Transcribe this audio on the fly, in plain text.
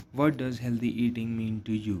What does healthy eating mean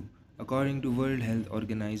to you? According to World Health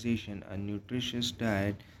Organization, a nutritious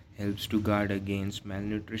diet helps to guard against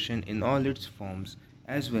malnutrition in all its forms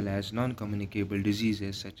as well as non-communicable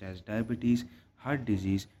diseases such as diabetes, heart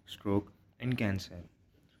disease, stroke, and cancer.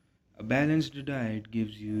 A balanced diet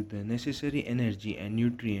gives you the necessary energy and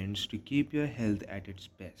nutrients to keep your health at its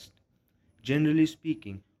best. Generally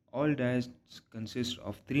speaking, all diets consist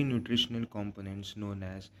of three nutritional components known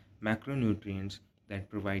as macronutrients that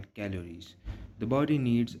provide calories. The body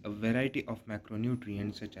needs a variety of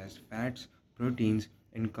macronutrients such as fats, proteins,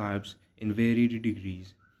 and carbs in varied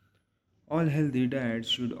degrees. All healthy diets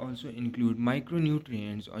should also include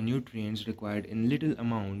micronutrients or nutrients required in little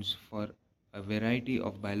amounts for a variety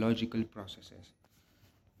of biological processes.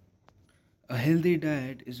 A healthy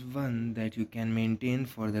diet is one that you can maintain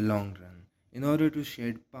for the long run. In order to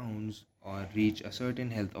shed pounds or reach a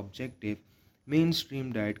certain health objective,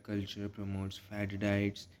 mainstream diet culture promotes fad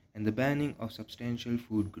diets and the banning of substantial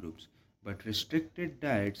food groups. But restricted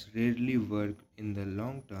diets rarely work in the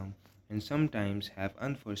long term and sometimes have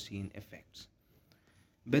unforeseen effects.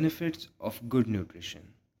 Benefits of good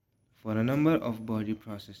nutrition. For a number of body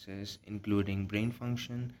processes, including brain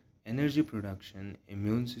function, energy production,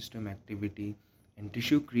 immune system activity, and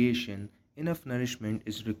tissue creation, enough nourishment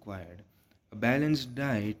is required. A balanced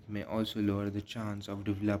diet may also lower the chance of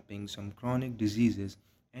developing some chronic diseases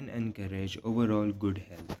and encourage overall good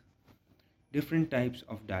health. Different types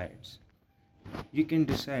of diets. You can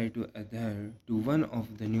decide to adhere to one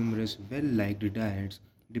of the numerous well liked diets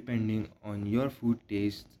depending on your food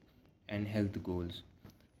tastes and health goals.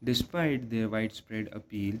 Despite their widespread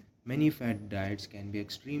appeal, many fad diets can be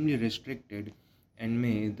extremely restricted and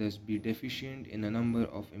may thus be deficient in a number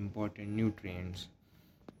of important nutrients.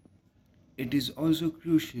 It is also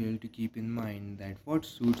crucial to keep in mind that what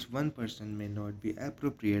suits one person may not be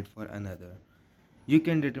appropriate for another. You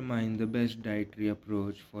can determine the best dietary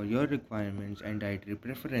approach for your requirements and dietary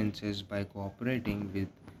preferences by cooperating with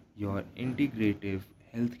your integrative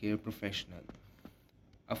healthcare professional.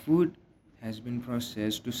 A food has been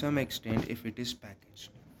processed to some extent if it is packaged.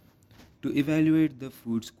 To evaluate the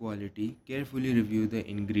food's quality, carefully review the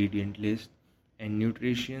ingredient list and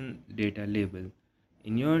nutrition data label.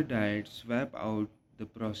 In your diet, swap out the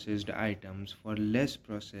processed items for less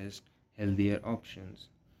processed, healthier options.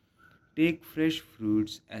 Take fresh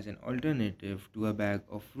fruits as an alternative to a bag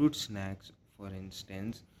of fruit snacks, for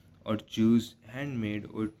instance, or choose handmade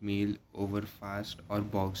oatmeal over fast or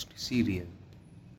boxed cereal.